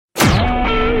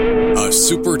a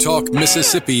Super Talk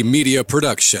Mississippi media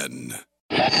production.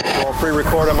 I'll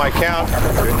pre-record on my count.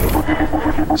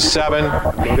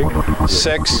 7,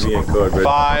 6,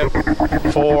 5,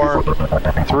 4,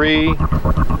 3,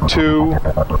 2.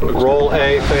 Roll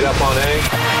A, fade up on A.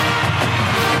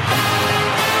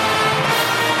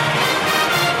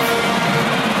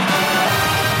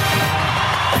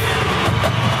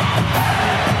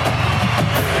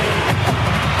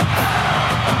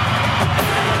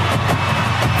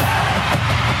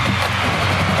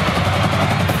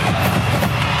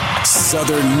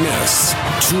 Southern Miss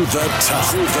to the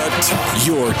top.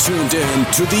 You're tuned in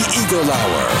to the Eagle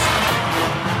Hour.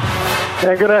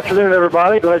 And good afternoon,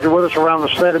 everybody. Glad you're with us around the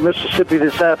state of Mississippi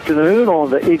this afternoon on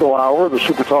the Eagle Hour, the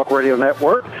Super Talk Radio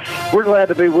Network. We're glad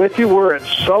to be with you. We're at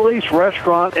Sully's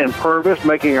Restaurant in Purvis,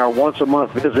 making our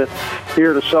once-a-month visit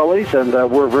here to Sully's, and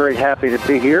we're very happy to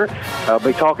be here. I'll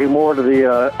be talking more to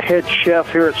the head chef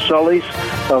here at Sully's.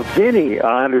 Vinny,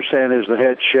 I understand, is the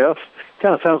head chef.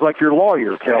 Kind of sounds like your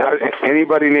lawyer, Kelly.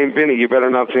 Anybody named Vinny, you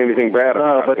better not say anything bad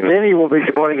about but Vinny will be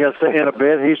joining us in a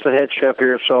bit. He's the head chef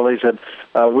here at Sully's, and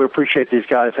we appreciate these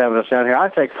guys having us down here. I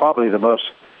think probably the most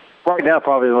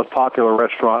popular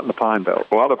restaurant in the Pine Belt.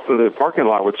 Well, the parking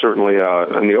lot would certainly,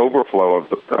 and the overflow of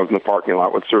the parking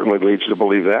lot would certainly lead you to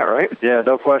believe that, right? Yeah,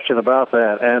 no question about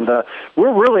that. And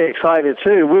we're really excited,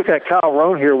 too. We've got Kyle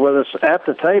Roan here with us at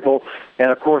the table. And,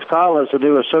 of course, Kyle is the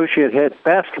new associate head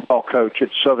basketball coach at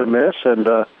Southern Miss. And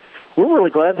we're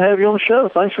really glad to have you on the show.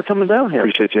 Thanks for coming down here.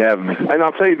 Appreciate you having me. And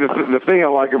I'll tell you, the thing I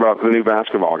like about the new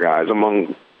basketball guys,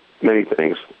 among many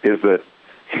things, is that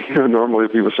normally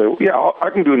people say, well, yeah,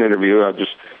 I can do an interview.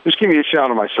 Just give me a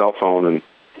shout on my cell phone. And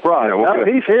right.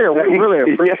 He's here. We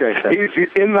really appreciate that. He's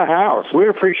in the house. We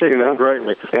appreciate that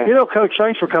greatly. Yeah. Coach,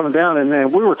 thanks for coming down.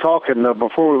 And we were talking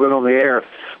before we went on the air.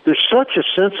 There's such a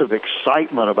sense of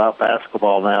excitement about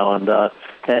basketball now.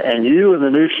 And you and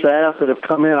the new staff that have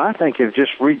come in, I think, have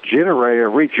just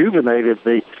rejuvenated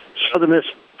the Southern Miss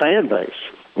fan base.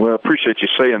 Well, I appreciate you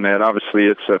saying that. Obviously,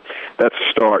 that's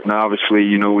a start, and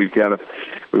obviously, we've got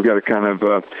to kind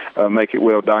of make it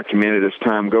well documented as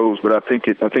time goes. But I think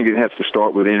it has to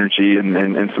start with energy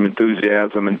and some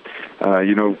enthusiasm, and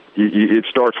it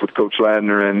starts with Coach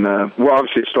Ladner, and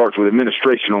obviously it starts with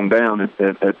administration on down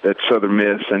at Southern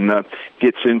Miss, and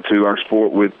gets into our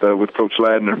sport with Coach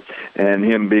Ladner and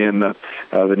him being the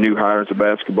new hire as a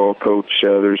basketball coach.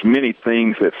 There's many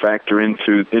things that factor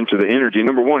into the energy.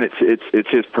 Number one, it's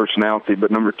his personality, but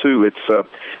number two, it's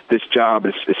this job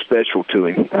is special to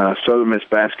him. Southern Miss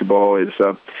basketball is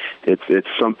it's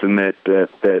something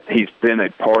that he's been a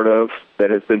part of,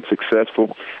 that has been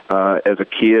successful. As a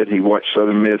kid, he watched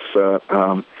Southern Miss.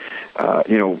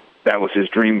 That was his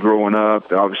dream growing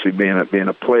up. Obviously, being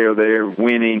a player there,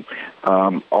 winning,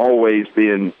 always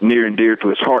being near and dear to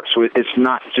his heart. So it's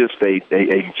not just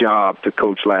a job to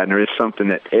Coach Ladner. It's something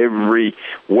that every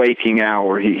waking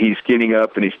hour he's getting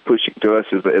up and he's pushing to us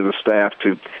as a staff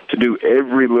to do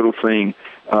every little thing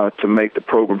to make the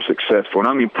program successful, and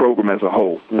I mean program as a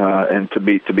whole, and to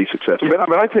be successful.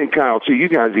 But I think, Kyle, too, you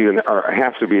guys even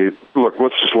have to be. Look,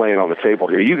 let's just lay it on the table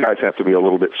here. You guys have to be a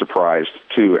little bit surprised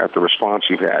too at the response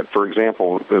you've had. For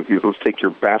example, let's take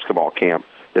your basketball camp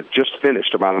that just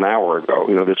finished about an hour ago.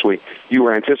 This week you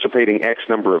were anticipating X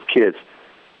number of kids.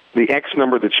 The X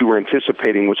number that you were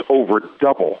anticipating was over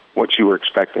double what you were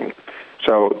expecting.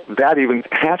 So that even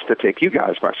has to take you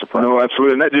guys by surprise. No,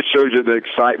 absolutely. And that just shows you the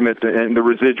excitement and the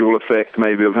residual effect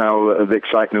maybe of how the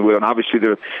excitement will. And obviously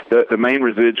the main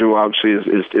residual obviously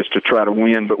is to try to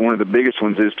win, but one of the biggest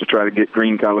ones is to try to get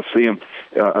Green Coliseum,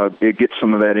 get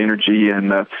some of that energy, and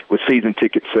with season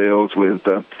ticket sales, with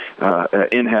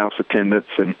in-house attendance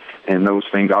and those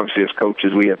things. Obviously, as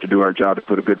coaches, we have to do our job to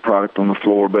put a good product on the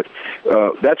floor. But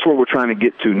that's where we're trying to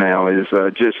get to now, is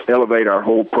just elevate our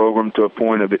whole program to a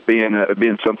point of it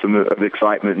being something of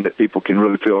excitement that people can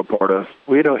really feel a part of.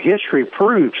 Well, history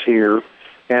proves here,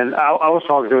 and I was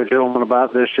talking to a gentleman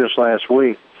about this just last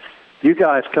week. You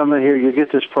guys come in here, you get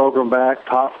this program back,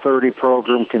 top 30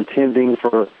 program, contending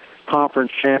for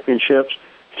conference championships.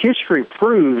 History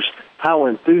proves how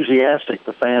enthusiastic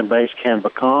the fan base can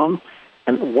become,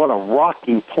 and what a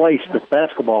rocking place the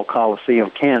basketball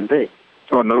coliseum can be.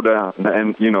 Oh, no doubt.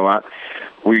 And,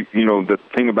 the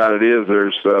thing about it is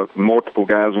there's multiple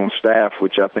guys on staff,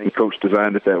 which I think Coach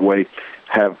designed it that way,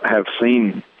 have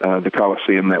seen the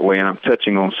Coliseum that way. And I'm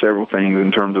touching on several things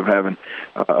in terms of having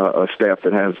a staff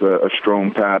that has a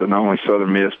strong tie to not only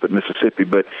Southern Miss but Mississippi.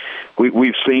 But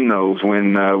we've seen those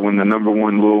when the number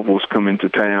one Louisville's come into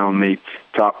town, the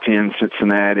top 10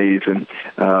 Cincinnati's, and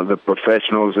the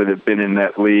professionals that have been in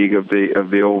that league of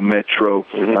the old Metro,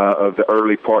 of the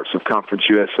early parts of Conference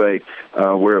USA,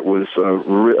 where it was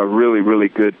a really, really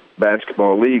good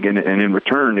basketball league, and in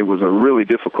return, it was a really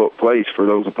difficult place for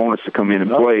those opponents to come in and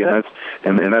play,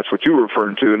 and that's what you were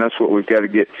referring to, and that's what we've got to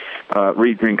get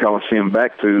Reed Green Coliseum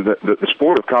back to. The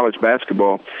sport of college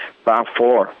basketball, by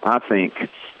far, I think,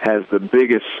 has the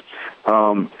biggest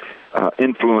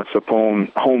influence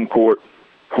upon home court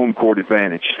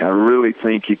advantage. I really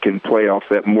think you can play off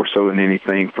that more so than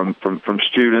anything from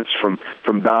students, from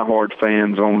diehard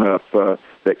fans on up,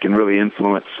 that can really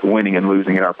influence winning and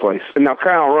losing at our place. Now,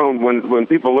 Kyle Roan, when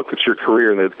people look at your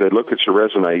career and they look at your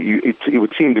resume, it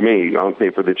would seem to me on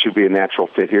paper that you'd be a natural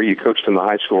fit here. You coached in the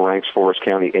high school ranks, Forest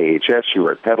County AHS. You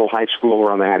were at Petal High School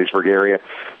around the Hattiesburg area.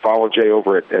 Followed Jay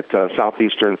over at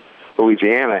Southeastern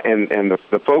Louisiana, and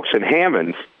the folks in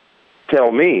Hammond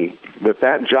tell me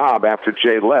that job after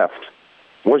Jay left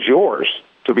was yours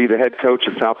to be the head coach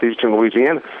at Southeastern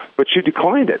Louisiana, but you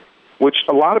declined it, which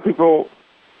a lot of people,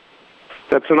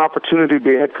 that's an opportunity to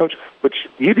be a head coach, but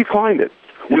you declined it.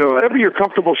 Whatever you're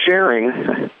comfortable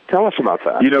sharing, tell us about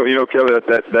that. Kelly,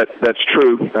 that's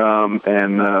true,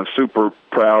 and super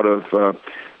proud of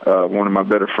one of my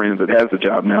better friends that has a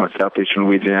job now at Southeastern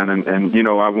Louisiana, and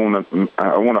I want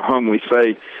to humbly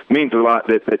say, means a lot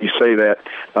that you say that.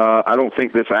 I don't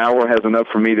think this hour has enough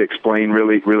for me to explain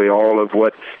really all of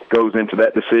what goes into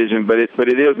that decision, but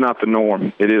it is not the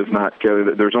norm. It is not,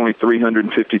 Kelly. There's only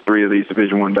 353 of these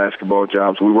Division I basketball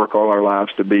jobs. We work all our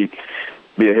lives to be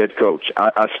a head coach.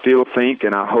 I still think,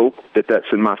 and I hope that that's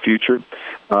in my future.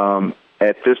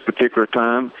 At this particular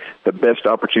time, the best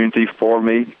opportunity for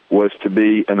me was to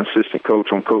be an assistant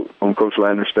coach on Coach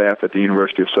Ladner's staff at the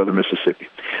University of Southern Mississippi.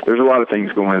 There's a lot of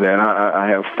things going into that. I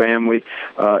have family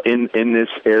in this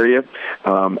area, in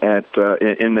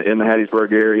the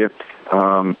Hattiesburg area,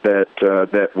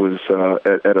 that was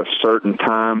at a certain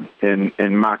time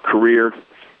in my career,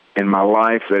 in my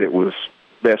life, that it was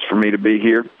best for me to be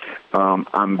here.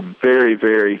 I'm very,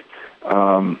 very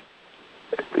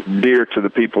dear to the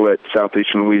people at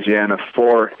Southeastern Louisiana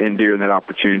for endearing that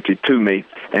opportunity to me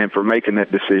and for making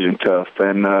that decision tough.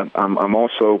 And I'm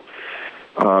also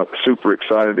super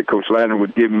excited that Coach Ladner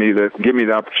would give me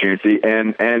the opportunity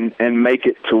and make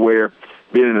it to where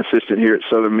being an assistant here at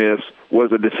Southern Miss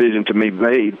was a decision to be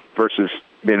made versus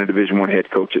being a Division I head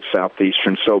coach at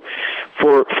Southeastern. So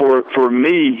for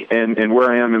me and where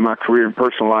I am in my career and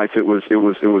personal life, it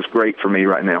was great for me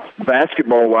right now.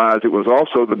 Basketball wise, it was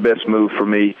also the best move for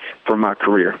me for my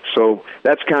career. So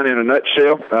that's kind of in a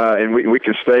nutshell. And we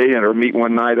can stay or meet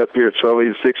one night up here at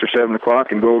Sully's at 6 or 7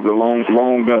 o'clock and go over the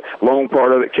long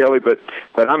part of it, Kelly. But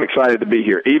I'm excited to be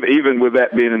here, even with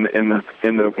that being in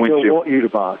the windshield. He'll want you to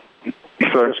buy.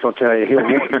 I'm just going to tell you, he'll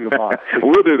want you to buy.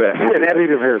 We'll do that.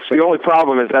 The only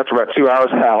problem is after about 2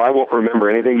 hours, Hal, I won't remember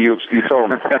anything you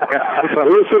told me.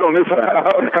 We'll sit on this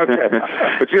side. Okay.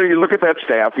 But you look at that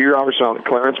staff. You're obviously on.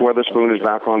 Clarence Weatherspoon is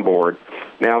back on board.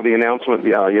 Now the announcement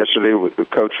yesterday with the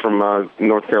coach from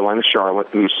North Carolina, Charlotte,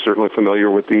 who's certainly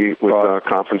familiar with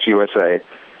Conference USA.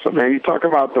 So now you talk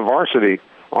about the varsity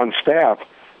on staff.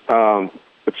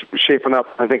 It's shaping up.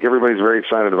 I think everybody's very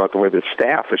excited about the way the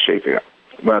staff is shaping up.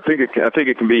 But I think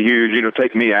it can be huge.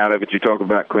 Take me out of it. You talk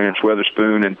about Clarence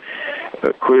Weatherspoon, and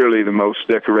clearly the most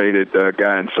decorated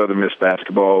guy in Southern Miss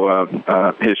basketball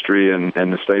history and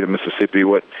the state of Mississippi.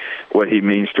 What he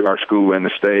means to our school and the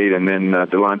state. And then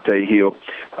Delonte Hill.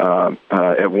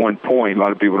 At one point, a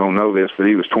lot of people don't know this, but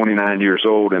he was 29 years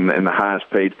old and the highest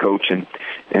paid coach in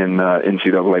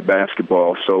NCAA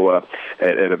basketball. So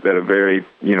at a very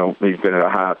he's been at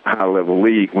a high level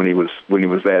league when he was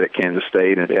that at Kansas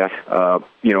State, and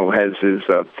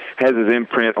has his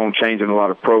imprint on changing a lot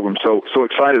of programs. So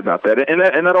excited about that,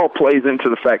 and that all plays into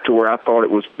the fact to where I thought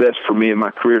it was best for me in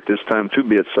my career at this time to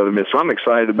be at Southern Miss. So I'm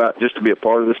excited about just to be a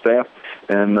part of the staff,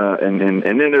 and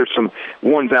then there's some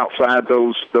ones outside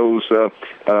those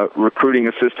recruiting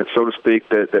assistants, so to speak,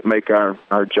 that make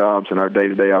our jobs and our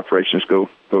day-to-day operations go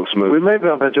smooth. We may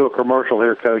bump into a commercial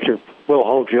here, Coach, and we'll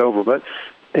hold you over, but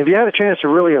have you had a chance to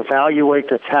really evaluate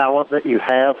the talent that you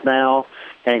have now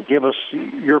and give us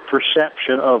your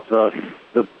perception of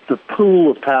the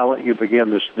pool of talent you begin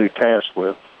this new task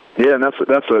with? Yeah, and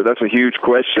that's a huge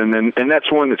question, and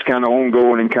that's one that's kind of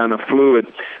ongoing and kind of fluid.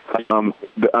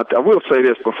 I will say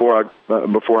this before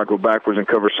I go backwards and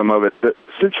cover some of it. That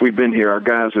since we've been here, our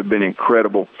guys have been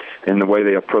incredible in the way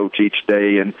they approach each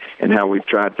day and how we've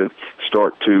tried to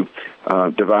start to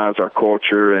devise our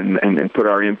culture and put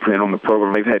our imprint on the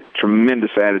program. They've had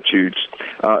tremendous attitudes.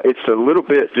 It's a little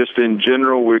bit just in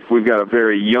general. We've got a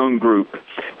very young group,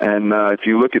 and if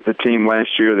you look at the team last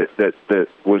year that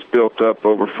was built up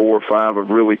over 4 or 5 of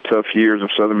really tough years of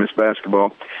Southern Miss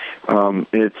basketball,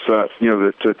 it's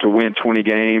to win 20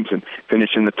 games and finish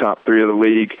in the top 3 of the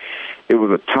league. It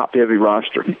was a top-heavy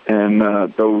roster, and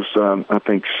those I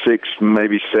think 6,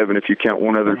 maybe 7, if you count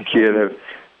one other kid,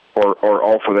 are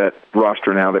off of that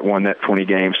roster now that won that 20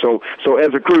 games. So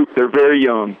as a group, they're very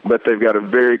young, but they've got a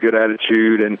very good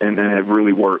attitude and have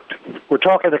really worked. We're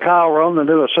talking to Kyle Roan, the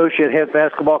new associate head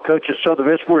basketball coach at Southern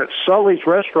Miss. We're at Sully's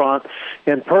Restaurant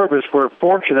in Purvis, where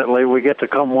fortunately we get to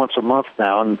come once a month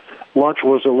now, and lunch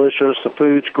was delicious. The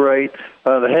food's great.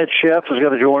 The head chef is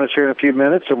going to join us here in a few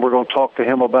minutes, and we're going to talk to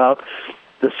him about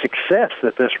the success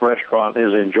that this restaurant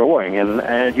is enjoying.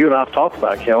 And you and I have talked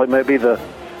about, Kelly, maybe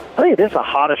I think it is the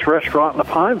hottest restaurant in the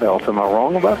Pine Belt. Am I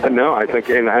wrong about that? No, I think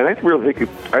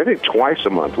twice a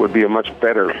month would be a much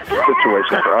better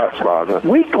situation for us, Bob.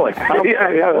 Weekly.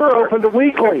 Yeah, we're open to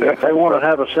weekly if they want to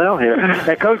have us down here.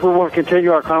 And, Coach, we want to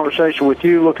continue our conversation with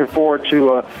you. Looking forward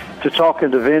to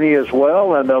talking to Vinny as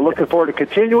well, and looking forward to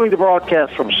continuing the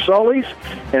broadcast from Sully's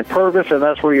and Purvis, and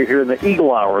that's where you're hearing the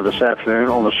Eagle Hour this afternoon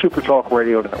on the Super Talk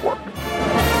Radio Network.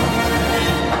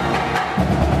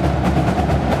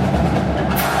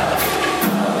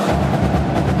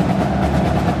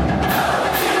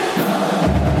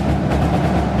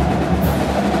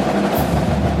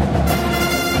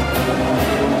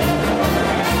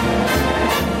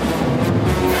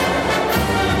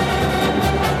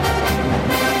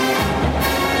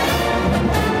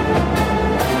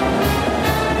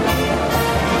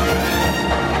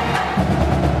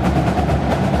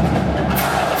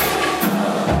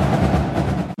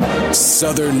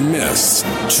 Southern Miss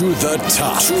to the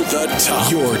top. To the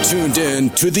top. You're tuned in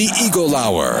to the Eagle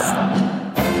Hour.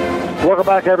 Welcome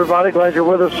back, everybody. Glad you're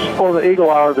with us on the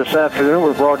Eagle Hour this afternoon.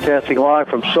 We're broadcasting live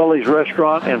from Sully's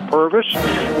Restaurant in Purvis,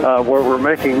 where we're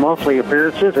making monthly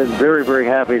appearances, and very, very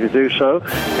happy to do so.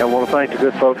 And I want to thank the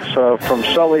good folks from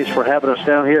Sully's for having us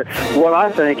down here. What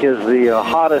I think is the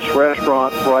hottest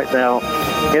restaurant right now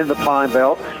in the Pine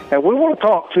Belt. And we want to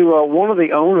talk to one of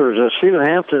the owners. Stephen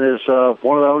Hampton is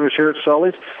one of the owners here at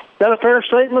Sully's. Is that a fair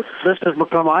statement? This has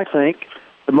become, I think,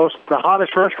 the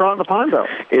hottest restaurant in the Pine Belt.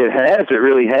 It has. It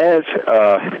really has.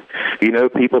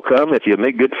 People come. If you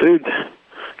make good food,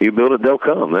 you build it, they'll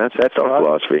come. That's our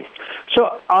philosophy.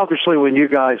 So, obviously, when you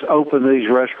guys open these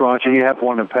restaurants, and you have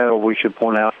one in Petal, we should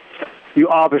point out, you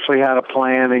obviously had a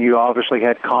plan, and you obviously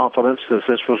had confidence that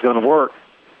this was going to work.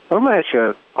 I'm going to ask you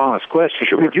an honest question.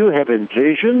 Sure. Would you have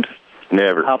envisioned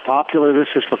Never. how popular this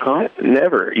has become?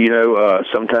 Never.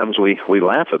 Sometimes we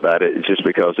laugh about it just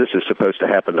because this is supposed to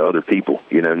happen to other people,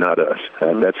 not us.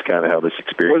 That's kind of how this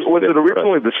experience was it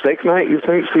originally the steak night, you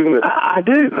think, Stephen? I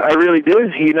do. I really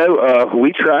do.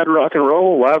 We tried rock and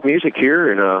roll, live music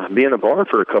here, and being a bar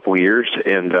for a couple of years,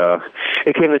 and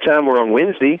it came the time where on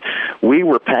Wednesday we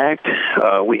were packed,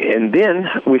 and then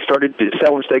we started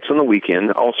selling steaks on the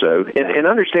weekend also. And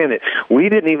understand that we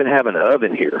didn't even have an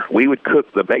oven here. We would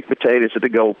cook the baked potatoes at the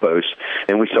goalpost,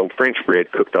 and we sold French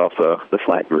bread cooked off the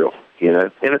flat grill, in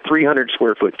a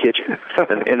 300-square-foot kitchen.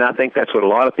 and I think that's what a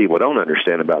lot of people don't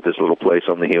understand about this little place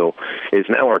on the hill, is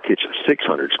now our kitchen's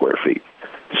 600 square feet.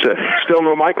 So still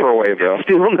no microwave, though.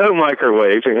 Still no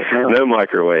microwaves. No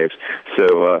microwaves.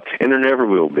 So, and there never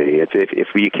will be. If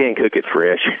you can't cook it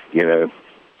fresh,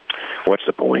 what's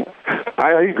the point?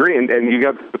 I agree. And you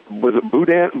got, was it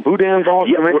boudin balls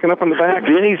making up in the back?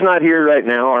 Vinny's not here right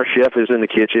now. Our chef is in the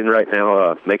kitchen right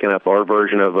now making up our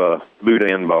version of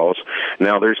boudin balls.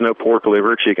 Now, there's no pork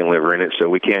liver or chicken liver in it, so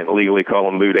we can't legally call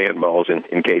them boudin balls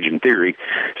in Cajun theory.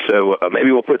 So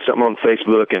maybe we'll put something on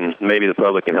Facebook, and maybe the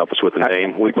public can help us with the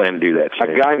name. We plan to do that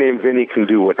soon. A guy named Vinny can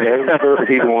do whatever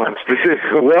he wants to do.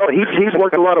 Well, he's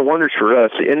worked a lot of wonders for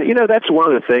us. And, that's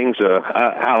one of the things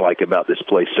I like about this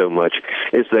place so much,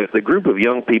 is the group of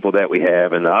young people that we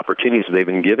have and the opportunities they've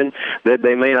been given that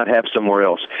they may not have somewhere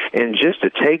else. And just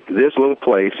to take this little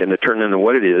place and to turn it into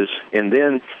what it is, and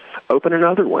then open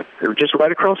another one. They're just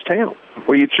right across town.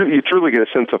 Well, you truly get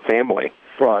a sense of family,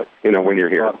 right? When you're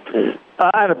here. Right.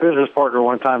 I had a business partner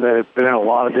one time that had been in a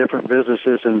lot of different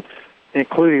businesses, and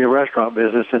including the restaurant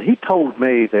business, and he told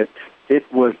me that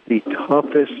it was the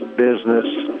toughest business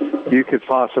you could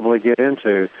possibly get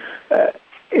into.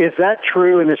 Is that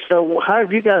true? And if so, how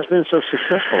have you guys been so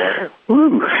successful?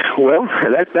 Ooh, well,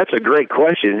 that's a great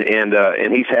question, and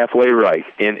he's halfway right.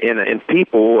 And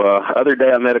people, other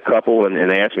day I met a couple, and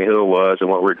they asked me who it was and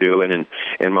what we're doing,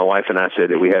 and my wife and I said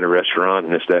that we had a restaurant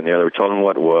and this, that, and the other. We told them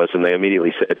what it was, and they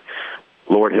immediately said,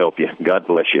 Lord help you, God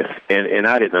bless you. And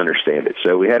I didn't understand it.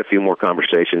 So we had a few more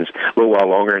conversations a little while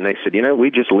longer, and they said,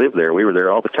 we just lived there. We were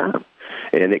there all the time.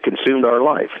 And it consumed our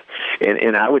life.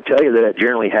 And I would tell you that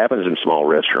generally happens in small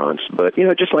restaurants. But,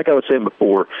 just like I was saying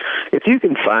before, if you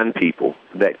can find people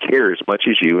that care as much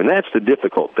as you, and that's the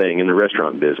difficult thing in the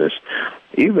restaurant business,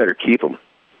 you better keep them.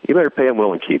 You better pay them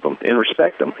well and keep them and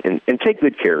respect them and take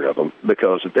good care of them,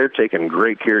 because they're taking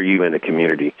great care of you in the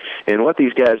community. And what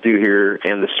these guys do here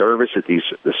and the service that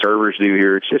the servers do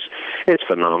here, it's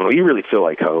phenomenal. You really feel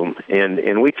like home.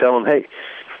 And we tell them, hey,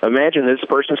 imagine this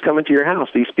person's coming to your house.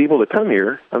 These people that come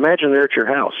here, imagine they're at your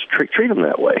house. Treat them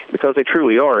that way, because they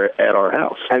truly are at our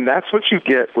house. And that's what you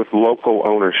get with local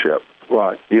ownership.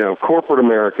 Right. Corporate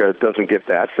America doesn't get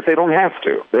that, but they don't have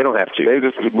to. They don't have to. They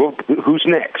just, who's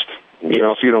next?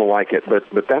 If you don't like it. But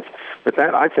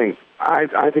that I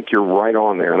think you're right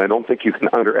on there, and I don't think you can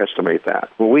underestimate that.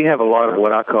 Well, we have a lot of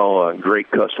what I call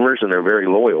great customers, and they're very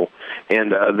loyal.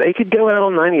 And they could go out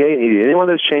on 98 and eat any one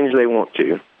of those chains they want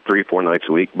to, 3 or 4 nights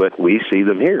a week, but we see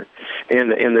them here.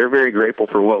 And they're very grateful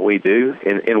for what we do,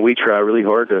 and we try really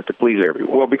hard to please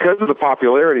everyone. Well, because of the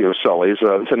popularity of Sully's,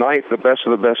 tonight the Best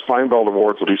of the Best Fine Belt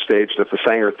Awards will be staged at the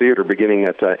Sanger Theater beginning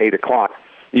at 8 o'clock.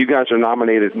 You guys are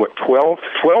nominated, 12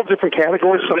 different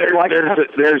categories, something like that?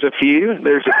 There's a few.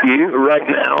 Right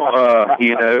now,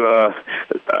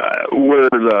 we're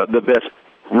the best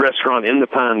restaurant in the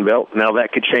Pine Belt. Now,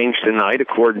 that could change tonight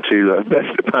according to the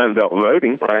Best of Pine Belt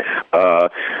voting. Right.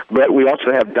 But we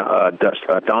also have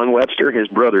Don Webster. His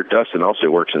brother, Dustin, also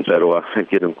works in Federal. I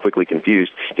get him quickly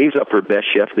confused. He's up for Best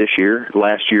Chef this year.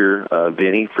 Last year,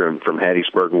 Vinny from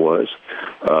Hattiesburg was.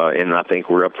 And I think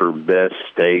we're up for Best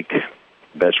Steak,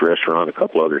 Best Restaurant, a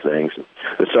couple other things.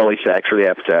 The Sully Sacks for the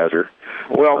appetizer.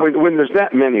 Well, when there's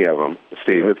that many of them,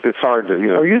 Steve, it's hard to,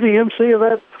 Are you the MC of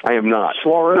that? I am not.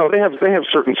 No, they have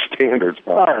certain standards.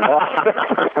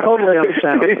 Totally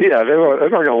understandable. Yeah, they're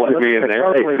not going to let me in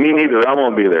there. Hey, me neither. I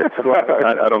won't be there.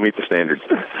 I don't meet the standards.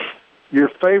 Your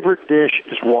favorite dish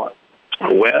is what?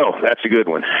 Well, that's a good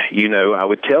one. I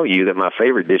would tell you that my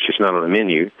favorite dish is not on the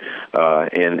menu,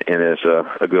 and as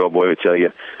a good old boy would tell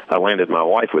you, I landed my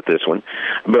wife with this one.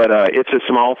 But it's a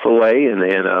small filet and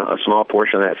a small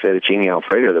portion of that fettuccine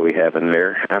Alfredo that we have in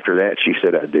there. After that, she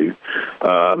said I do.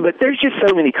 But there's just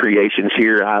so many creations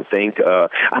here, I think.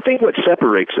 I think what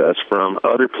separates us from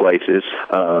other places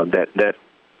that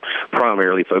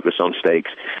primarily focus on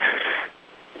steaks,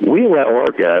 we allow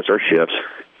our guys, our chefs,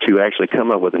 to actually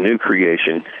come up with a new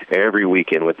creation every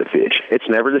weekend with the fish. It's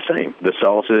never the same. The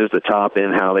sauces, the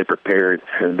topping, how they prepare it,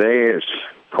 there's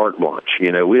carte blanche.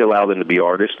 We allow them to be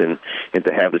artists and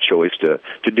to have the choice to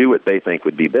do what they think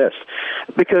would be best.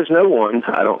 Because no one,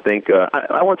 I don't think,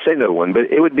 I won't say no one,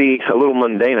 but it would be a little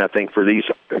mundane, I think, for these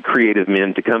creative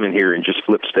men to come in here and just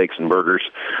flip steaks and burgers,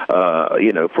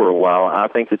 for a while. I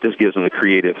think that this gives them the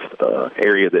creative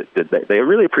area that they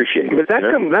really appreciate. But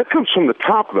that comes from the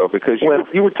top, though, because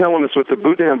you were telling us with the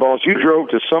boudin balls, you drove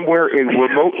to somewhere in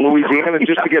remote Louisiana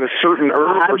just to get a certain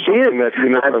herb or something that,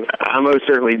 I most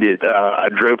certainly did. I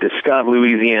drove to Scott,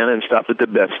 Louisiana, and stopped at the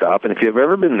Best Stop. And if you've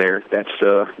ever been there, that's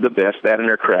the best. That and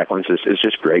their cracklings is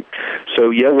just great. So,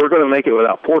 yeah, we're going to make it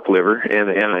without pork liver, and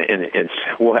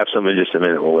we'll have some in just a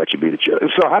minute. We'll let you be the judge.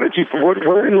 So how did you,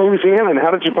 where in Louisiana, and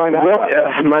how did you find out?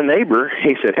 Well, my neighbor,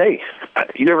 he said, hey,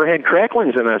 you ever had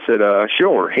cracklings? And I said,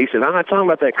 sure. He said, I'm not talking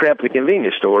about that crap at the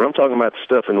convenience store. I'm talking about the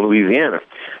stuff in Louisiana.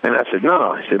 And I said,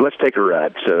 no. I said, let's take a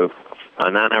ride. So a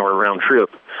 9-hour round trip,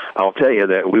 I'll tell you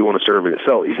that we want to serve it at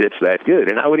Sully's. It's that good.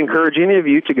 And I would encourage any of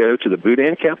you to go to the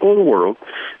boudin capital of the world,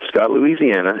 Scott,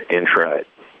 Louisiana, and try it.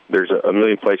 There's a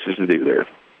million places to do there.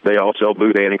 They all sell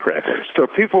boudin and crackers. So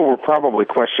people were probably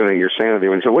questioning your sanity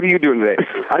when you said, what are you doing today?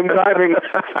 I'm driving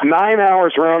 9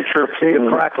 hours round trip to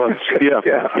cracklings. Yeah.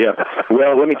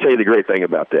 Well, let me tell you the great thing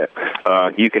about that.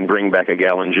 You can bring back a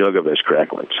gallon jug of those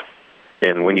cracklings.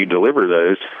 And when you deliver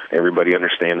those, everybody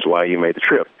understands why you made the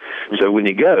trip. So when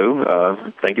you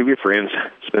go, think of your friends,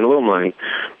 spend a little money,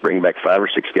 bring back 5 or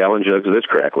 6 gallon jugs of those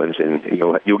cracklings, and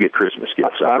you'll get Christmas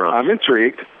gifts. I'm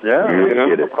intrigued. Yeah,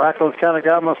 I'm a cracklings kind of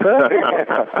guy myself.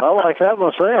 I like that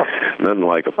myself. Nothing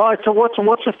like them. All right, so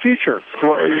what's the future?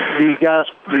 Do you guys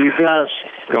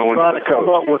try to come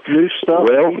up with new stuff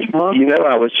each month?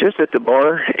 I was just at the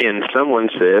bar, and someone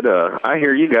said, I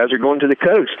hear you guys are going to the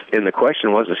coast. And the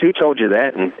question was, who told you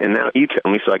that, and now you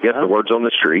tell me, so I guess the word's on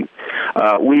the street.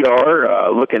 We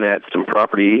are looking at some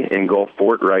property in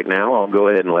Gulfport right now. I'll go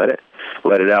ahead and let it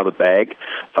out of the bag.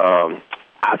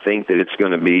 I think that it's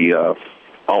going to be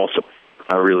awesome.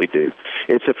 I really do.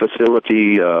 It's a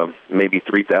facility, maybe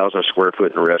 3,000 square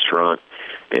foot in a restaurant,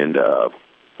 and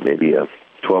maybe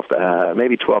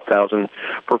 12,000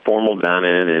 for formal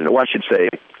dining, and I should say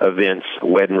events,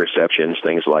 wedding receptions,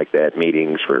 things like that,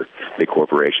 meetings for big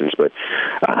corporations. But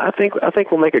I think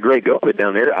we'll make a great go of it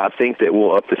down there. I think that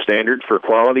we'll up the standard for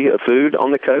quality of food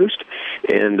on the coast,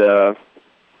 and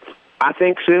I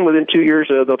think soon, within 2 years,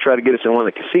 they'll try to get us in one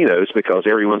of the casinos because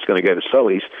everyone's going to go to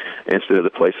Sully's instead of the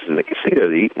places in the casino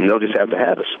to eat, and they'll just have to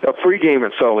have us. A free game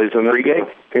at Sully's, and free game,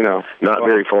 not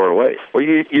very far away. Well,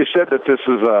 you said that this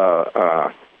is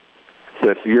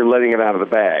that you're letting it out of the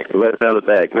bag. Let it out of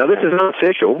the bag. Now, this is not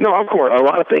official. No, of course. A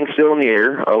lot of things still in the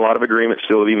air. A lot of agreements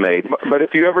still to be made. But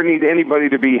if you ever need anybody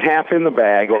to be half in the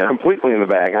bag or completely in the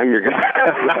bag, I'm your guy.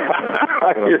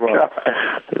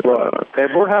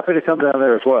 And we're happy to come down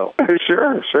there as well.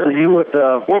 Sure. So you would...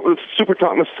 what was Super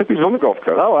Talk Mississippi's on the Gulf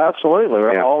Coast? Oh, absolutely.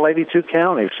 Yeah. All 82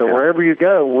 counties. So wherever you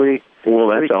go,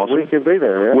 that's awesome. We can be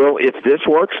there. Yeah? Well, if this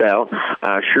works out,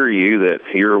 I assure you that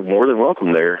you're more than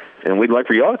welcome there, and we'd like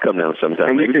for y'all to come down sometime.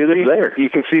 And you can do this there. You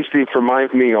can see, Steve, for my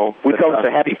meal. We call it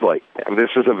a happy plate. This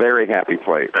is a very happy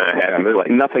plate. There's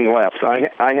nothing left.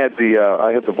 I had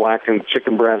the blackened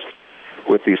chicken breast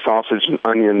with the sausage and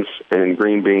onions and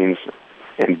green beans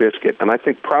and biscuit, and I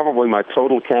think probably my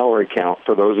total calorie count,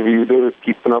 for those of you that are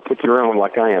keeping up with your own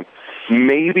like I am,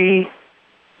 maybe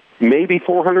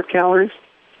 400 calories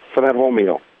for that whole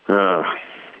meal.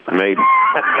 Maybe.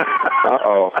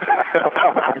 Uh-oh.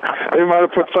 They might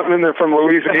have put something in there from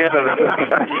Louisiana.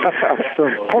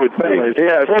 Pork bellies.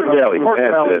 Yeah, pork belly.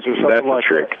 That's the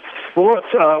trick.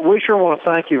 Well, we sure want to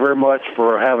thank you very much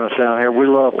for having us down here. We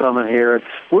love coming here. And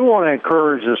we want to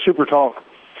encourage the Super Talk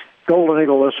Golden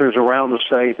Eagle listeners around the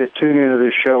state that tune into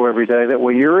this show every day that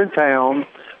when you're in town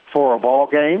for a ball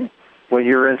game, when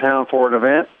you're in town for an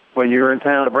event, when you're in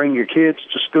town to bring your kids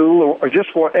to school, or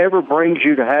just whatever brings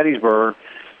you to Hattiesburg,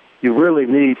 you really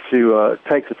need to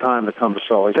take the time to come to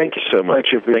Sully's. Thank you so much.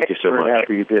 Thank you so much. Very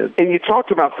happy you did. And you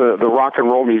talked about the rock and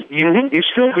roll music. You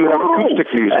still do have acoustic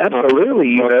music.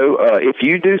 Absolutely. If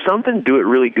you do something, do it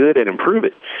really good and improve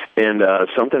it. And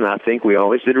something I think we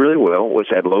always did really well was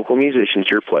have local musicians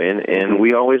here playing, and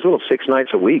we always will 6 nights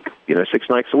a week. 6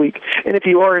 nights a week. And if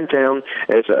you are in town,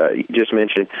 as you just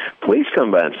mentioned, please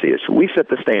come by and see us. We set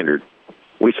the standard.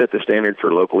 We set the standard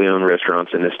for locally owned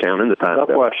restaurants in this town and the Pine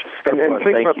Belt. And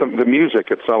think about the music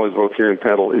at Sully's, both here in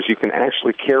Petal, is you can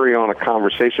actually carry on a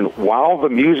conversation while the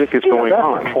music is going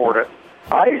on. Important.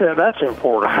 That's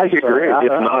important. I agree.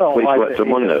 If not, please let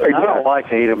someone know. I don't like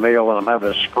to eat a meal and I'm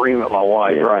having to scream at my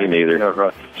wife. Yeah, right. Me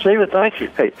neither. Stephen, thank you.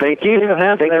 Hey, thank you. Stephen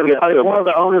Hansen, one of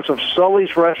the owners of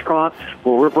Sully's Restaurant,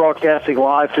 where we're broadcasting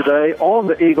live today on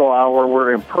the Eagle Hour.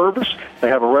 We're in Purvis. They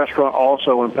have a restaurant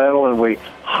also in Petal, and we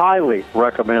highly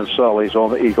recommend Sully's on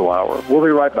the Eagle Hour. We'll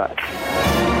be right back.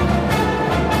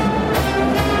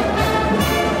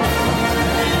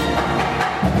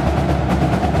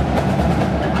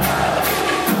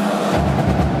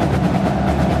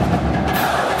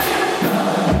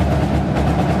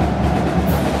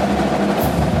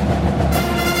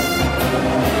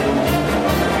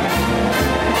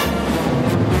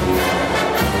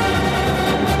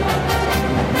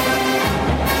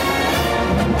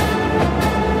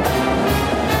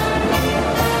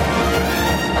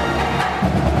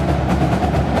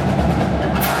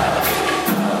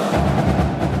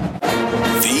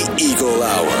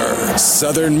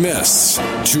 Southern Miss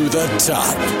to the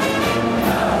top.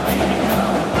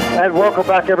 And welcome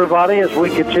back, everybody, as we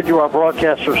continue our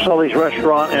broadcast of Sully's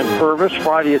Restaurant in Purvis,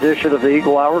 Friday edition of the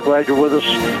Eagle Hour. Glad you're with us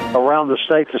around the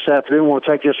state this afternoon. We'll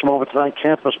take just a moment to thank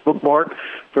Campus Bookmart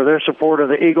for their support of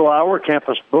the Eagle Hour.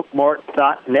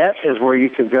 CampusBookmart.net is where you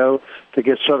can go to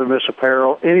get Southern Miss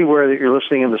apparel. Anywhere that you're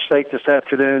listening in the state this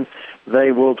afternoon,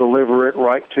 they will deliver it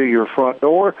right to your front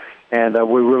door. And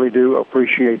we really do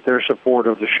appreciate their support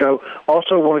of the show.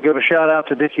 Also want to give a shout-out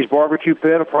to Dickey's Barbecue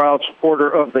Pit, a proud supporter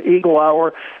of the Eagle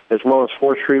Hour, as well as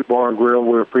 4th Street Bar and Grill.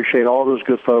 We appreciate all those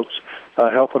good folks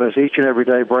helping us each and every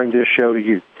day bring this show to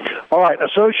you. All right,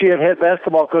 Associate Head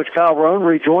Basketball Coach Kyle Roan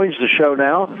rejoins the show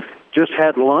now. Just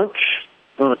had lunch.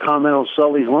 Want to comment on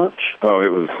Sully's lunch? Oh, it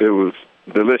was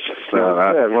delicious.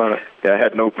 I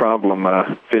had no problem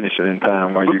finishing in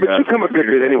time. While you guys come a good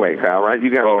bit anyway, Kyle, right? You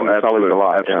guys absolutely a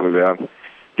lot. Absolutely.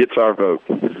 Gets our vote.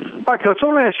 All right, Coach, I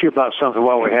want to ask you about something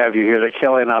while we have you here that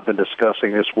Kelly and I have been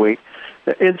discussing this week.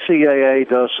 The NCAA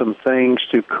does some things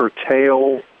to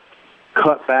curtail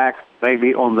cut back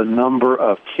maybe on the number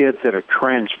of kids that are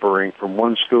transferring from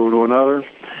one school to another.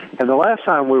 And the last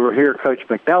time we were here, Coach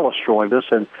McNellis joined us,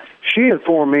 and she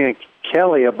informed me and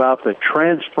Kelly about the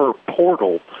transfer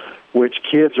portal, which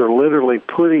kids are literally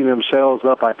putting themselves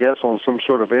up, I guess, on some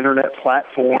sort of internet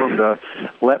platform to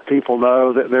let people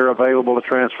know that they're available to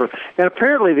transfer. And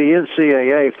apparently the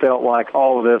NCAA felt like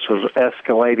all of this was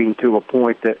escalating to a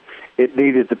point that it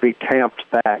needed to be tamped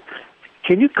back.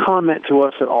 Can you comment to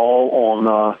us at all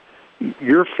on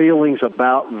your feelings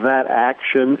about that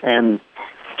action, and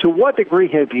to what degree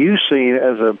have you seen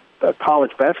as a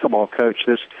college basketball coach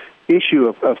this issue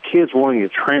of kids wanting to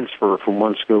transfer from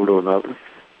one school to another?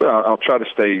 Well, I'll try to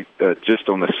stay just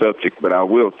on the subject, but I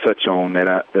will touch on that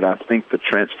I think the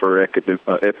transfer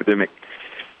epidemic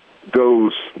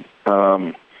goes,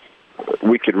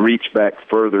 we could reach back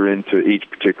further into each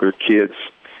particular kid's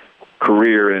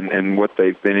career and what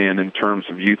they've been in terms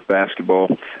of youth basketball,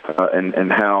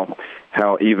 and how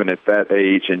even at that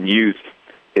age and youth,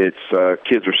 it's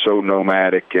kids are so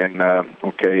nomadic, and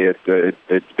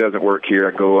it doesn't work here.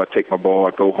 I take my ball,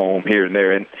 I go home here and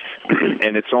there, and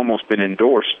it's almost been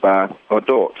endorsed by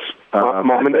adults,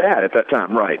 mom and dad at that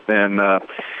time, right? And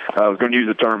I was going to use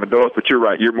the term adults, but you're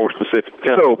right, you're more specific.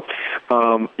 Yeah. So,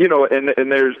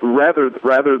 and there's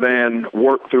rather than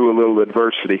work through a little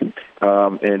adversity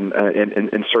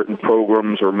in certain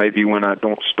programs, or maybe when I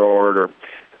don't start, or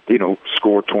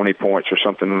score 20 points or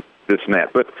something, this and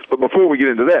that. But before we get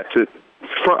into that,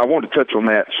 I want to touch on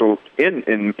that. So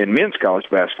in men's college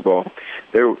basketball,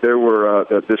 there were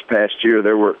this past year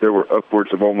there were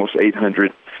upwards of almost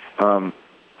 800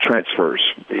 transfers.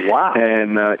 Wow!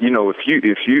 And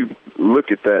if you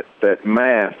look at that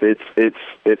math,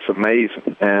 it's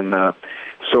amazing. And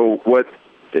so what?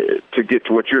 To get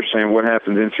to what you're saying, what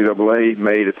happens NCAA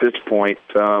made at this point,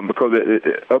 because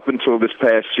up until this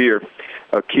past year,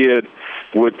 a kid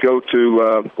would go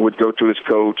to his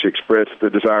coach, express the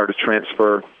desire to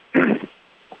transfer.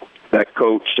 That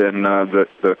coach and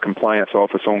the compliance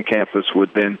office on campus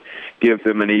would then give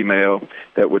them an email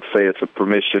that would say it's a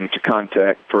permission to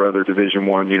contact for other Division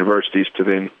I universities to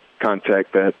then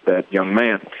contact that young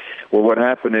man. Well, what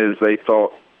happened is they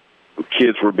thought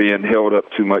kids were being held up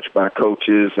too much by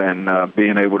coaches, and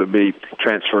being able to be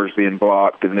transfers being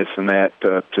blocked and this and that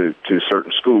to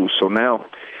certain schools. So now,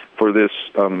 for this,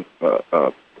 for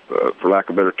lack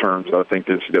of better terms, I think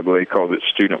the NCAA calls it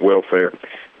student welfare.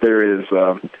 There is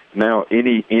now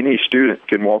any student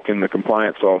can walk in the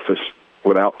compliance office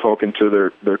without talking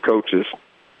to their coaches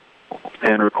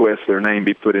and request their name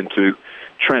be put into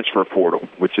transfer portal,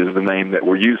 which is the name that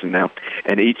we're using now.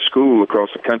 And each school across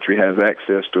the country has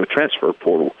access to a transfer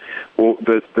portal. Well,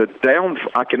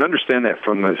 I can understand that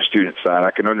from the student side.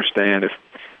 I can understand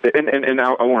and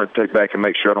I want to take back and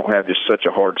make sure I don't have just such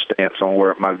a hard stance on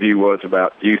where my view was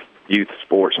about youth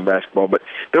sports and basketball, but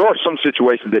there are some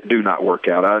situations that do not work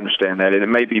out. I understand that, and it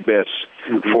may be best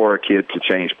for a kid to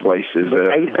change places.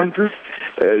 800?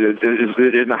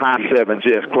 In the high sevens,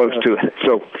 yes, close to it.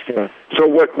 So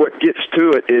what gets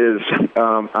to it is,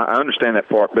 I understand that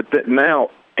part, but now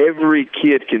every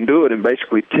kid can do it and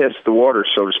basically test the water,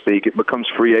 so to speak. It becomes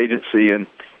free agency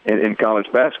in college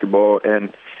basketball,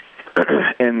 and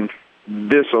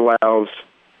this allows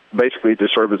basically to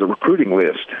serve as a recruiting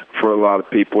list for a lot of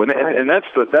people, and that's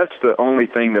the only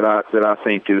thing that I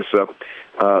think is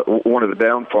one of the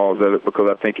downfalls of it, because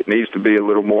I think it needs to be a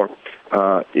little more,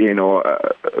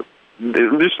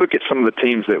 just look at some of the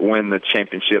teams that win the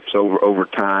championships over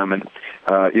time, and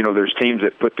there's teams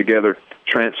that put together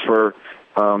transfer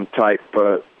type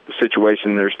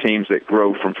situation. There's teams that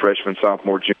grow from freshmen,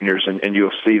 sophomore, juniors, and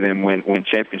you'll see them win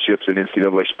championships at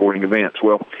NCAA sporting events.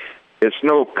 Well, it's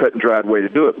no cut and dried way to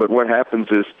do it, but what happens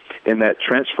is in that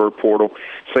transfer portal,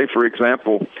 say, for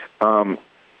example,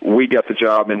 we got the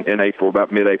job in April,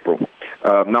 about mid-April.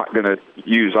 I'm not going to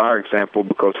use our example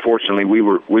because fortunately we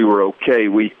were okay.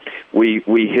 We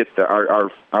hit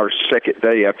our second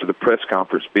day after the press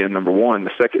conference being number one.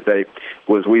 The second day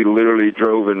was we literally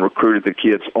drove and recruited the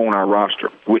kids on our roster,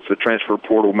 which the transfer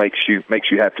portal makes you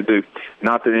have to do.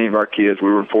 Not that any of our kids, we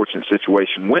were in a fortunate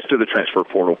situation, went to the transfer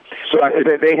portal. So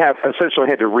they have essentially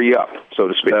had to re-up, so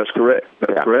to speak. That's correct.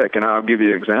 That's correct. And I'll give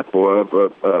you an example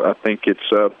of I think it's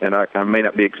and I may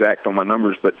not be exact on my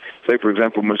numbers, but say for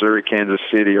example Missouri, Kansas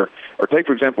City, or take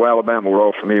for example Alabama. We're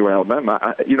all familiar with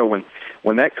Alabama.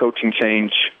 When that coaching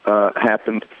change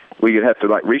happened, we would have to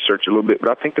research a little bit. But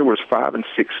I think there was 5 and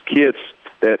 6 kids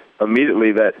that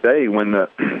immediately that day when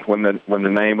the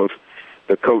name of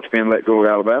the coach being let go of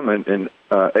Alabama and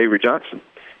Avery Johnson,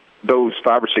 those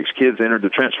 5 or 6 kids entered the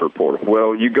transfer portal.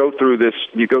 Well, you go through that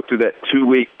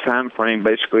 2-week time frame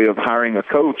basically of hiring a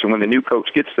coach, and when the new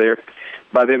coach gets there,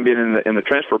 by them being in the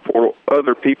transfer portal,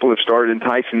 other people have started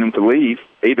enticing them to leave.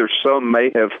 Either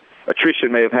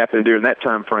attrition may have happened during that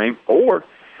time frame, or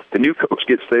the new coach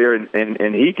gets there and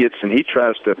he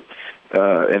tries to,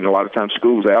 and a lot of times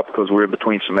school's out because we're in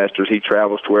between semesters. He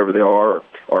travels to wherever they are,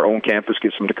 or on campus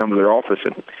gets them to come to their office,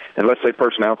 and let's say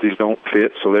personalities don't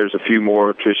fit, so there's a few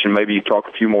more attrition. Maybe you talk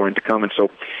a few more into coming. So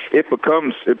it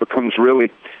becomes really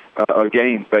a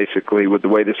game, basically, with the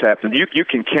way this happens. You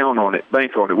can count on it,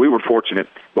 bank on it. We were fortunate,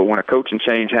 but when a coaching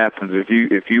change happens,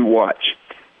 if you watch,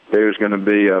 there's going to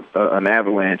be an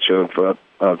avalanche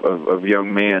of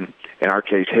young men, in our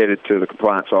case, headed to the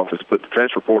compliance office, put the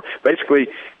transfer report. Basically,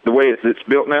 the way it's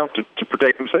built now to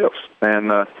protect themselves. And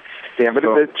but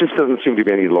it just doesn't seem to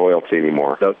be any loyalty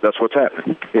anymore. That's what's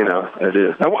happening. It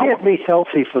is. It can't be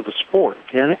healthy for the sport,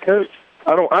 can it, Coach?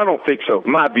 I don't think so.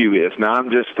 My view is now. I'm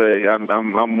just I'm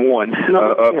one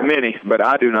of many, but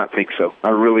I do not think so. I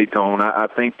really don't. I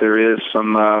think there is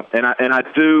some, and I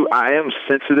am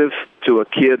sensitive to a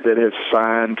kid that has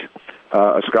signed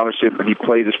a scholarship and he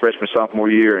played his freshman sophomore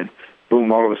year, and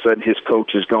boom, all of a sudden his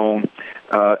coach is gone,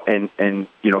 and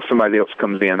somebody else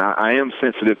comes in. I am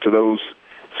sensitive to those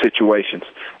situations.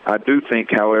 I do think,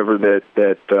 however, that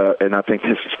and I think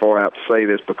this is far out to say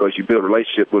this because you build a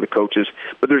relationship with the coaches,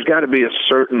 but there's got to be a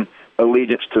certain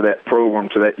allegiance to that program,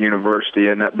 to that university,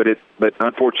 and but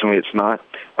unfortunately it's not,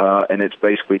 and it's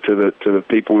basically to the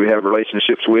people we have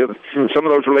relationships with. Some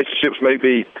of those relationships may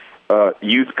be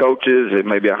youth coaches, it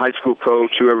may be a high school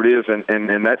coach, whoever it is, and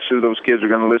that's who those kids are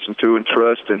going to listen to and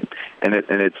trust, and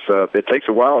it takes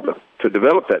a while to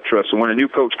develop that trust. So when a new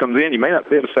coach comes in, you may not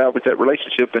be able to salvage that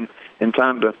relationship in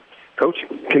time to coach you.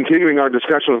 Continuing our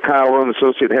discussion with Kyle Roan,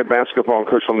 Associate Head Basketball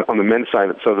Coach on the men's side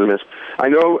at Southern Miss. I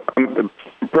know,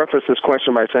 preface this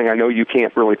question by saying I know you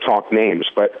can't really talk names,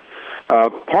 but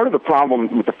part of the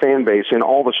problem with the fan base in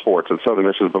all the sports at Southern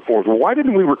Miss is before, well, why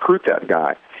didn't we recruit that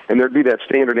guy? And there'd be that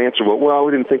standard answer, well,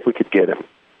 we didn't think we could get him,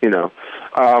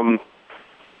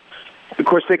 Of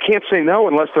course, they can't say no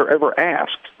unless they're ever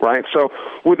asked, right? So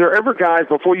were there ever guys,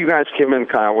 before you guys came in,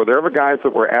 Kyle, were there ever guys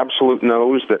that were absolute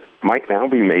no's that might now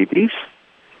be maybes?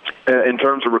 In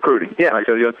terms of recruiting? Yeah.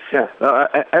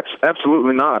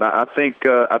 Absolutely not. I think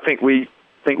we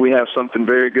have something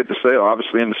very good to say.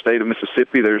 Obviously, in the state of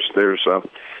Mississippi, there's a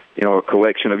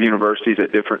collection of universities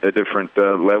at different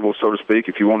levels, so to speak,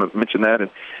 if you want to mention that.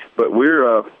 But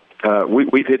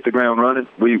we've hit the ground running.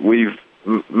 We've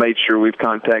made sure we've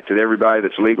contacted everybody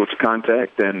that's legal to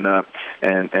contact, and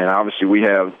obviously we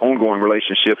have ongoing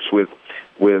relationships with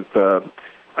 100%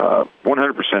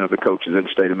 of the coaches in the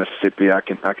state of Mississippi. I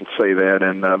can say that,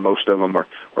 and most of them are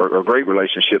great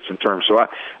relationships in terms. So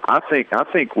I think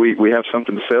we have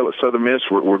something to sell at Southern Miss.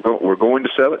 We're going to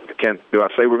sell it. Do I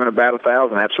say we're going to bat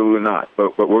 1,000? Absolutely not.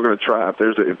 But we're going to try. If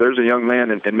there's a young man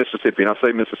in Mississippi, and I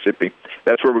say Mississippi,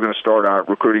 that's where we're going to start our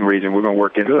recruiting region. We're going to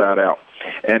work inside out.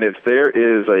 And if there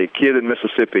is a kid in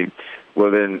Mississippi,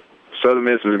 well then Southern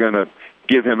Miss is going to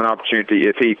give him an opportunity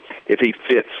if he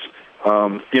fits.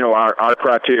 Our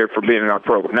criteria for being in our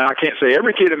program. Now, I can't say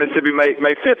every kid in Mississippi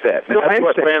may fit that. No, that's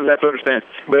what fans have to understand.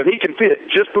 But if he can fit,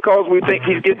 just because we think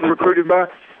he's getting recruited by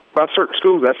certain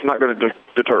schools, that's not going to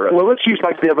deter us. Well, let's use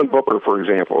like Devin Booker, for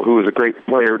example, who is a great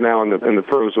player now in the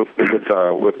pros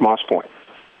with Moss Point.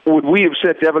 Would we have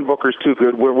said Devin Booker's too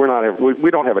good?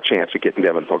 We don't have a chance of getting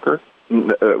Devin Booker.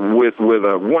 With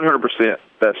 100%,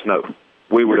 that's no.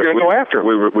 We would have go after him.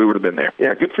 We would have been there.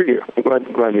 Yeah, good for you. I'm glad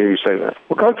to hear you say that.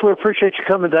 Well, Coach, we appreciate you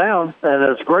coming down, and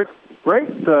it's great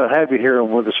to have you here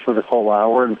with us for the whole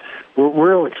hour. And we're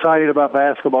real excited about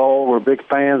basketball. We're big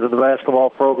fans of the basketball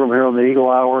program here on the Eagle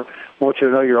Hour. I want you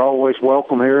to know you're always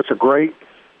welcome here. It's a great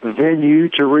venue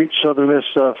to reach Southern Miss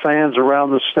fans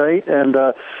around the state, and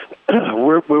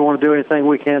we want to do anything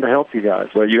we can to help you guys.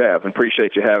 Well, you have, and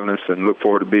appreciate you having us, and look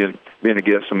forward to being a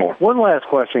guest some more. One last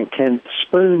question: can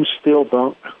Spoon still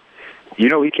dunk? He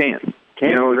can. He can.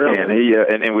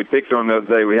 And we picked on the other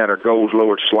day. We had our goals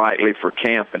lowered slightly for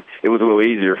camp, and it was a little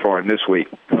easier for him this week.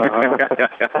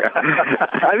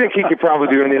 I think he could probably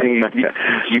do anything.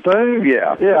 Spoon?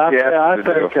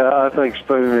 I think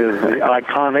Spoon is the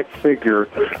iconic figure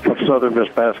of Southern Miss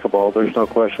basketball. There's no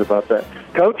question about that.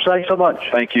 Coach, thanks so much.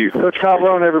 Thank you. Coach Kyle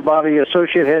Roan, everybody,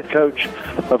 Associate Head Coach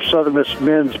of Southern Miss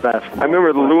men's basketball. I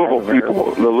remember the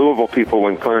Louisville people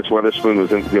when Clarence Weatherspoon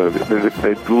was in.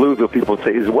 The Louisville people would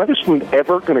say, "Is Weatherspoon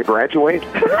ever going to graduate?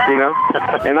 You know?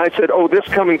 And I said, oh, this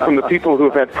coming from the people who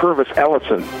have had Purvis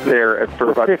Ellison there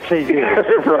for about 15 years.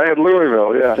 Right,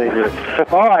 Louisville, yeah.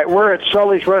 All right, we're at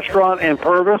Sully's Restaurant in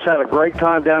Purvis. Had a great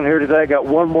time down here today. Got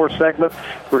one more segment.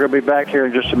 We're going to be back here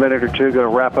in just a minute or two. Going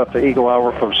to wrap up the Eagle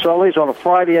Hour from Sully's on a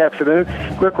Friday afternoon.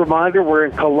 Quick reminder, we're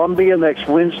in Columbia next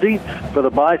Wednesday for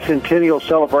the bicentennial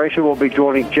celebration. We'll be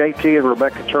joining JT and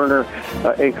Rebecca Turner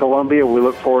in Columbia. We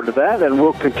look forward to that, and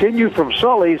we'll continue from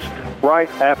Sully's right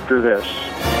after this.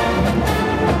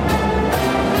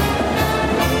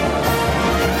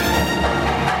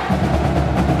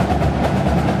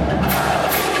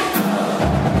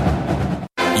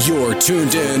 You're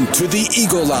tuned in to the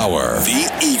Eagle Hour.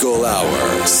 The Eagle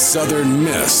Hour. Southern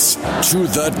Miss to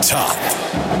the top.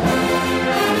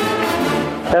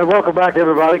 And welcome back,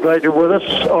 everybody. Glad you're with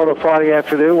us on a Friday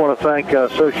afternoon. I want to thank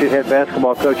Associate Head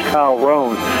Basketball Coach Kyle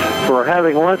Roan for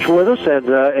having lunch with us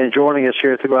and joining us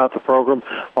here throughout the program.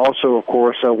 Also, of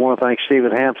course, I want to thank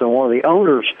Stephen Hampton, one of the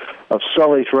owners of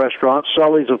Sully's Restaurant.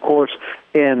 Sully's, of course,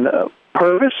 in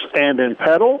Purvis and in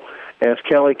Petal, as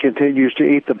Kelly continues to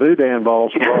eat the boudin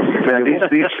balls. Man,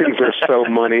 these things are so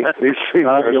money. These things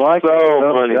are you like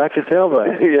so money. I can tell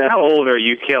that. Yeah. How old are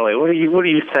you, Kelly? What are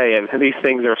you saying? These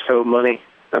things are so money.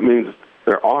 That means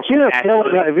they're awesome. You know, Kelly,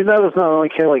 if you notice, not only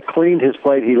Kelly cleaned his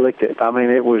plate, he licked it. I mean,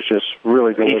 it was just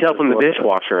really delicious. He's helping the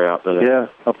dishwasher out, doesn't he? Yeah,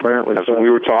 apparently. That's what we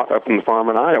were taught up in the farm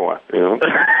in Iowa. You know, it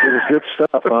was good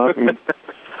stuff.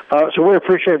 Huh? So we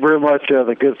appreciate very much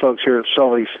the good folks here at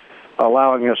Sully's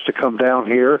allowing us to come down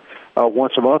here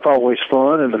once a month. Always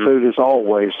fun, and the food is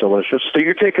always delicious. So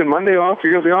you're taking Monday off?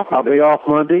 You're going to be off Monday? I'll be off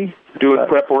Monday. Doing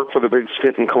prep work for the big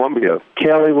stint in Columbia.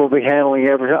 Kelly will be handling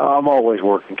everything. I'm always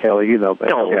working, Kelly. You know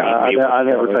that. I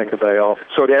never take a day off.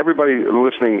 So to everybody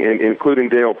listening, including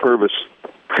Dale Purvis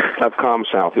of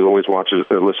ComSouth, who always watches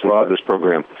or listens to this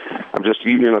program,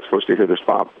 you're not supposed to hear this,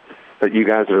 Bob, but you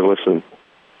guys that are listening,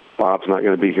 Bob's not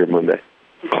going to be here Monday.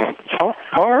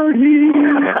 Party!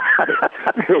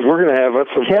 We're going to have us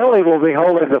some... Kelly will be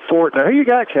holding the fort. Now, who you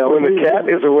got, Kelly? When the cat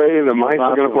is away and the mice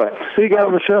are going to play. Who you got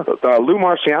on the show? Lou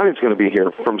Marciani is going to be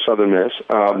here from Southern Miss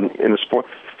in the sport.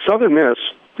 Southern Miss,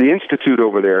 the institute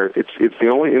over there, it's the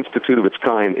only institute of its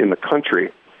kind in the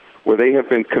country where they have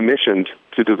been commissioned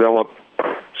to develop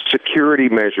security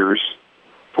measures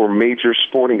for major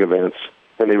sporting events,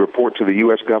 and they report to the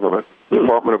U.S. government,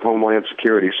 Department of Homeland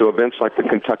Security. So events like the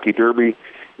Kentucky Derby,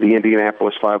 the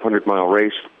Indianapolis 500-mile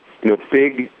race,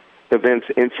 big events,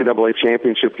 NCAA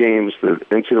championship games, the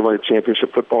NCAA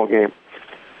championship football game,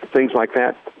 things like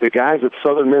that. The guys at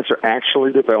Southern Miss are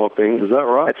actually developing. Is that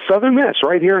right? At Southern Miss,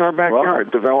 right here in our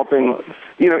backyard, developing,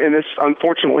 in this,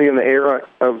 unfortunately, in the era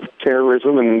of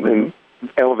terrorism and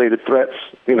elevated threats,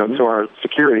 to our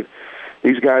security.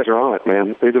 These guys are on it,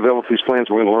 man. They develop these plans.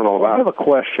 We're going to learn all about it. I have a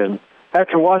question.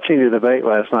 After watching the debate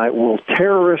last night, will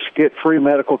terrorists get free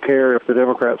medical care if the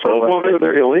Democrats are elected? Well,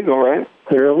 they're illegal, right?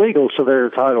 They're illegal, so they're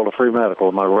entitled to free medical.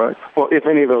 Am I right? Well, if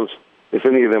any of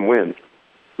them win.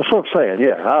 That's what I'm saying,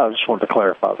 yeah. I just wanted to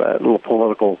clarify that. A little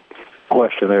political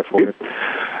question there for you.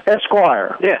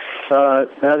 Esquire. Yes. Now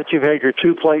that you've had your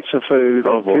 2 plates of food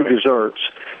and 2 desserts,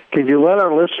 can you let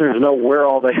our listeners know where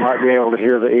all they might be able to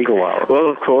hear the Eagle Hour? Well,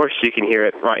 of course, you can hear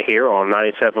it right here on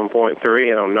 97.3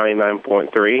 and on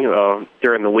 99.3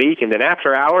 during the week. And then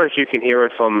after hours, you can hear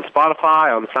us on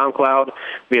Spotify, on SoundCloud,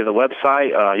 via the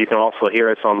website. You can also hear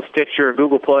us on Stitcher,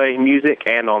 Google Play Music,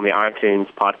 and on the iTunes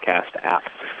podcast app.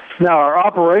 Now, our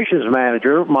operations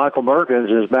manager, Michael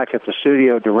Merkins, is back at the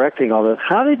studio directing all this.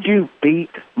 How did you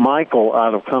beat Michael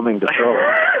out of coming to Sully?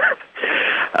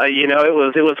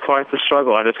 It was quite the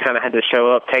struggle. I just kind of had to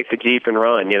show up, take the Jeep, and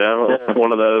run, Yeah.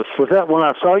 One of those. Was that when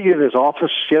I saw you in his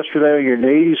office yesterday on your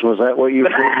knees? Was that what you were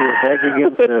begging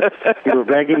him to? You were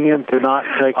begging him to not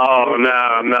take. Oh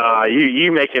no!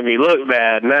 You making me look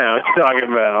bad now. What you talking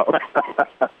about?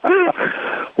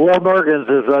 Well, Merkins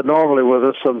is normally with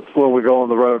us when we go on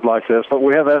the road like this, but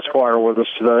we have Esquire with us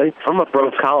today. I'm a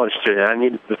broke college student. I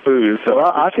need the food. So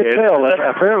well, I can tell.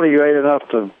 Apparently, you ate enough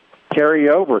to carry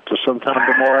you over to sometime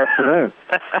tomorrow afternoon.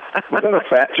 Was that a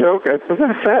fat joke?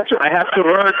 I have to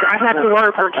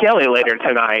work for Kelly later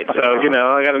tonight, so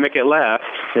I got to make it last.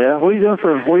 Yeah. What are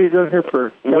you doing here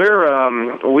for?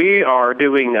 We are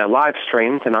doing a live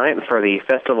stream tonight for the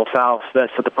Festival South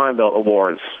Best of the Pine Belt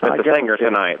Awards with the singer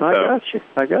tonight. I got you.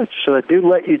 So they do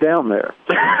let you down there.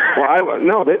 Well, they're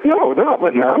not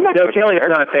letting me down. No, Kelly's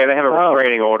not there. They have a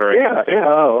restraining order. Yeah.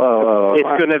 Oh. It's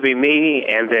going to be me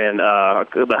and then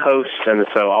the host, and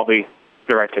so I'll be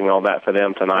directing all that for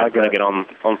them tonight. I'm going to get on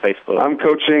Facebook. I'm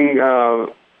coaching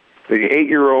the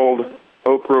 8-year-old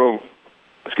Oak Grove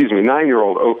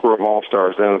 9-year-old Oak Grove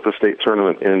All-Stars down at the state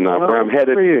tournament, and where I'm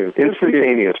headed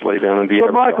instantaneously down in Vienna.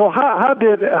 So, Michael, how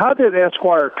did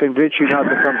Esquire convince you not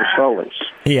to come to Sully's?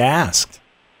 He asked.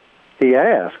 He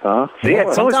asked, huh? See, I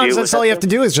told Sometimes you. that's all you have to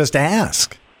do is just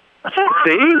ask. See,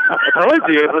 I told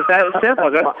you it was that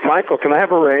simple. Michael, can I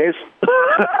have a raise?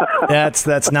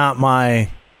 That's not my.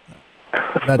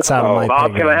 That's out of my.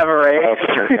 Bob, can I have a raise?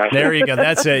 There you go.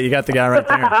 That's it. You got the guy right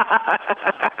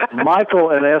there.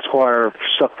 Michael and Esquire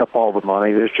sucked up all the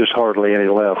money. There's just hardly any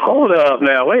left. Hold up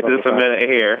now. Wait just a minute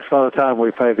here. By the time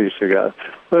we pay these two guys.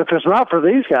 But if it's not for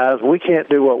these guys, we can't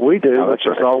do what we do, which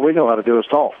is all we know how to do is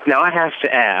talk. Now, I have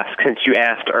to ask, since you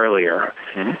asked earlier,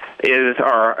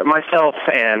 are myself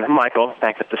and Michael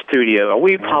back at the studio, are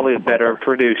we probably better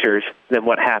producers than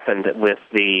what happened with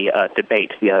the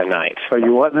debate the other night? Are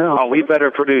you what now? Are we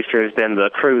better producers than the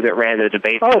crew that ran the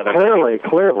debate the other night?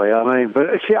 Clearly. I mean, but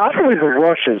see, I believe the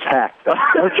Russians hacked them.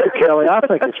 Don't you, Kelly? I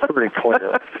think it's pretty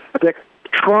clear that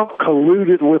Trump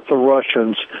colluded with the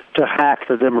Russians to hack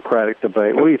the Democratic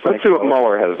debate. What do you think? Let's see what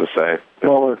Mueller has to say.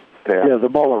 Mueller. Yeah, the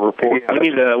Mueller report. We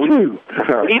need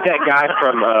that guy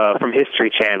from History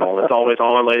Channel that's always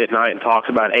on late at night and talks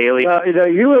about aliens.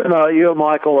 You and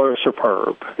Michael are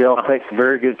superb. Y'all take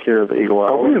very good care of the Eagle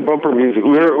Hour. We have bumper music.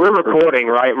 We're recording,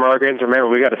 right, Morgans? Remember,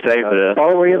 we got to save this.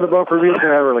 Are we in the bumper music? I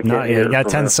really can't hear. You got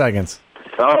 10 seconds.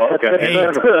 Oh, okay.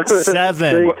 8,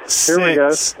 7,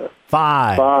 6,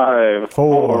 5,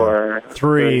 4,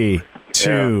 3,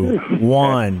 2,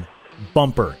 1.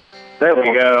 Bumper. There we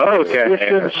go. Okay. It's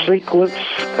in sequence,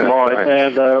 and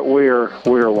we're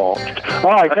launched.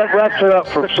 All right, that wraps it up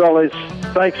for Sully's.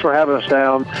 Thanks for having us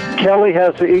down. Kelly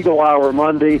has the Eagle Hour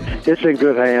Monday. It's in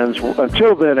good hands.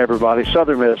 Until then, everybody,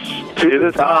 Southern Miss to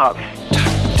the top.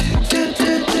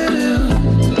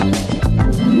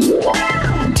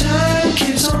 Time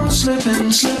keeps on slipping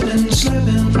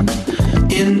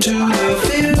into the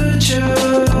future.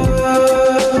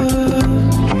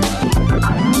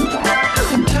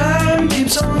 Time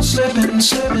keeps on slipping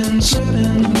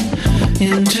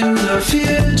into the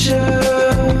future.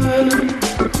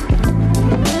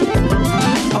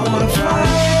 I wanna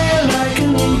fly like an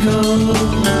eagle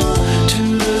to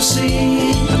the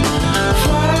sea.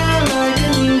 Fly like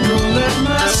an eagle, let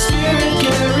my spirit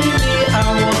carry me. I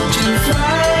want to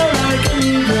fly like an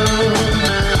eagle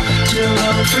till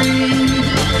I'm free.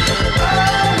 I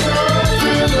go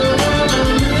through the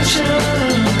revolution.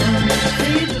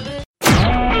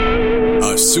 A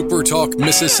SuperTalk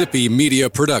Mississippi media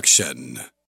production.